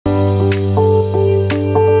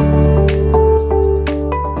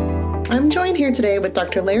joined here today with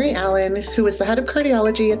Dr. Larry Allen, who is the head of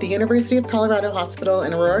cardiology at the University of Colorado Hospital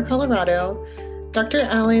in Aurora, Colorado. Dr.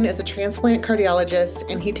 Allen is a transplant cardiologist,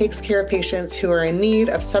 and he takes care of patients who are in need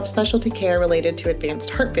of subspecialty care related to advanced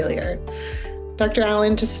heart failure. Dr.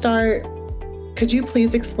 Allen, to start, could you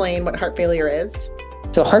please explain what heart failure is?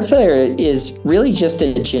 So heart failure is really just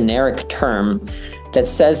a generic term that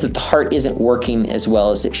says that the heart isn't working as well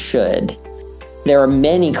as it should. There are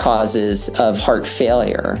many causes of heart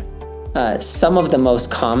failure. Some of the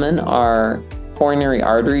most common are coronary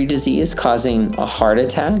artery disease causing a heart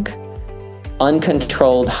attack,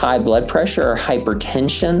 uncontrolled high blood pressure or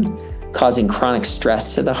hypertension causing chronic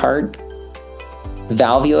stress to the heart,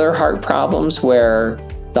 valvular heart problems where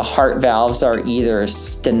the heart valves are either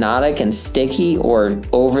stenotic and sticky or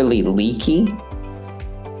overly leaky,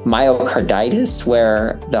 myocarditis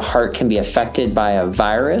where the heart can be affected by a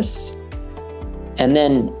virus, and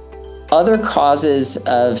then other causes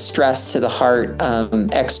of stress to the heart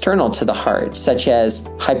external to the heart, such as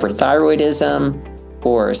hyperthyroidism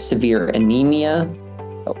or severe anemia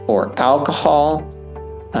or alcohol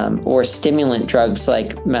or stimulant drugs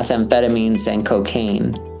like methamphetamines and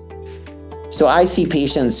cocaine. So I see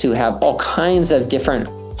patients who have all kinds of different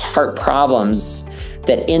heart problems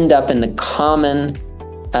that end up in the common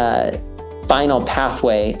final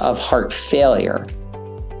pathway of heart failure.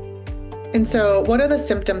 And so what are the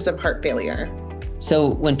symptoms of heart failure? So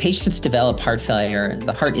when patients develop heart failure,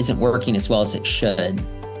 the heart isn't working as well as it should.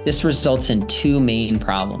 This results in two main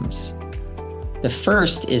problems. The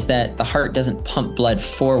first is that the heart doesn't pump blood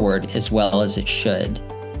forward as well as it should.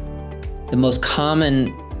 The most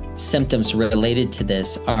common symptoms related to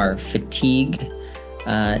this are fatigue,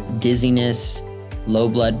 dizziness, low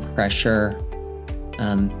blood pressure,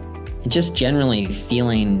 and just generally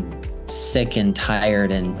feeling sick and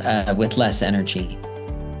tired and with less energy.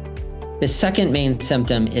 The second main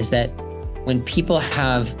symptom is that when people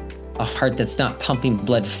have a heart that's not pumping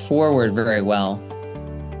blood forward very well,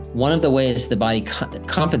 one of the ways the body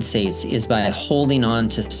compensates is by holding on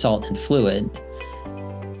to salt and fluid.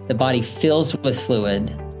 The body fills with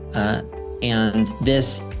fluid, and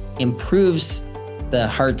this improves the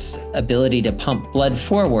heart's ability to pump blood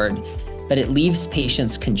forward, but it leaves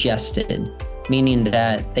patients congested, meaning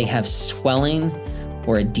that they have swelling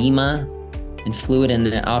or edema and fluid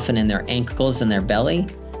often in their ankles and their belly.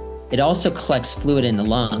 It also collects fluid in the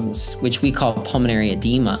lungs, which we call pulmonary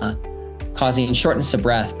edema, causing shortness of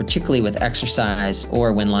breath, particularly with exercise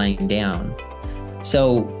or when lying down.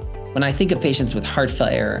 So when I think of patients with heart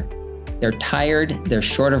failure, they're tired, they're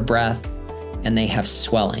short of breath, and they have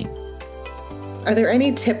swelling. Are there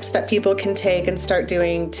any tips that people can take and start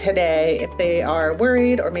doing today if they are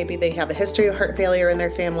worried, or maybe they have a history of heart failure in their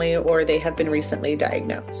family, or they have been recently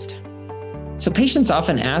diagnosed? So patients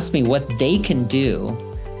often ask me what they can do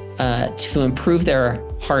to improve their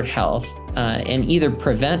heart health and either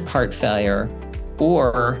prevent heart failure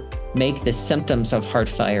or make the symptoms of heart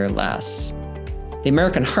failure less. The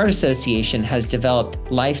American Heart Association has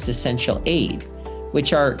developed Life's Essential 8,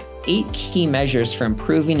 which are 8 key measures for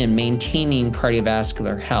improving and maintaining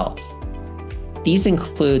cardiovascular health. These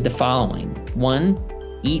include the following: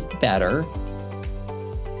 1, eat better.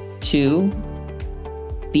 2,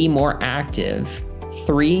 be more active.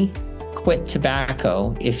 3, quit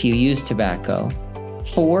tobacco if you use tobacco.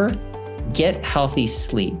 4, get healthy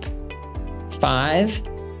sleep. 5,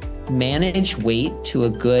 manage weight to a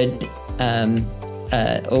good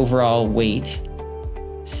overall weight.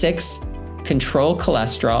 6, control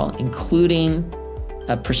cholesterol, including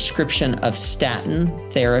a prescription of statin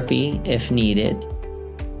therapy if needed.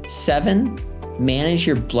 7, manage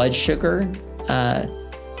your blood sugar,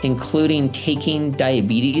 including taking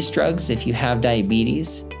diabetes drugs if you have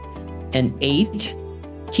diabetes. And 8,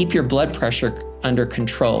 keep your blood pressure under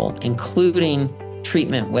control, including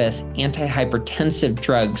treatment with antihypertensive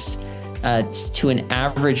drugs to an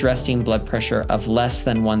average resting blood pressure of less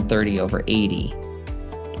than 130/80.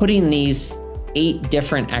 Putting these 8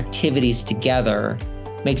 different activities together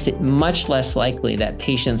makes it much less likely that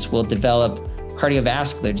patients will develop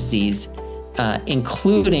cardiovascular disease,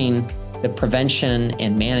 including the prevention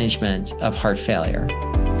and management of heart failure.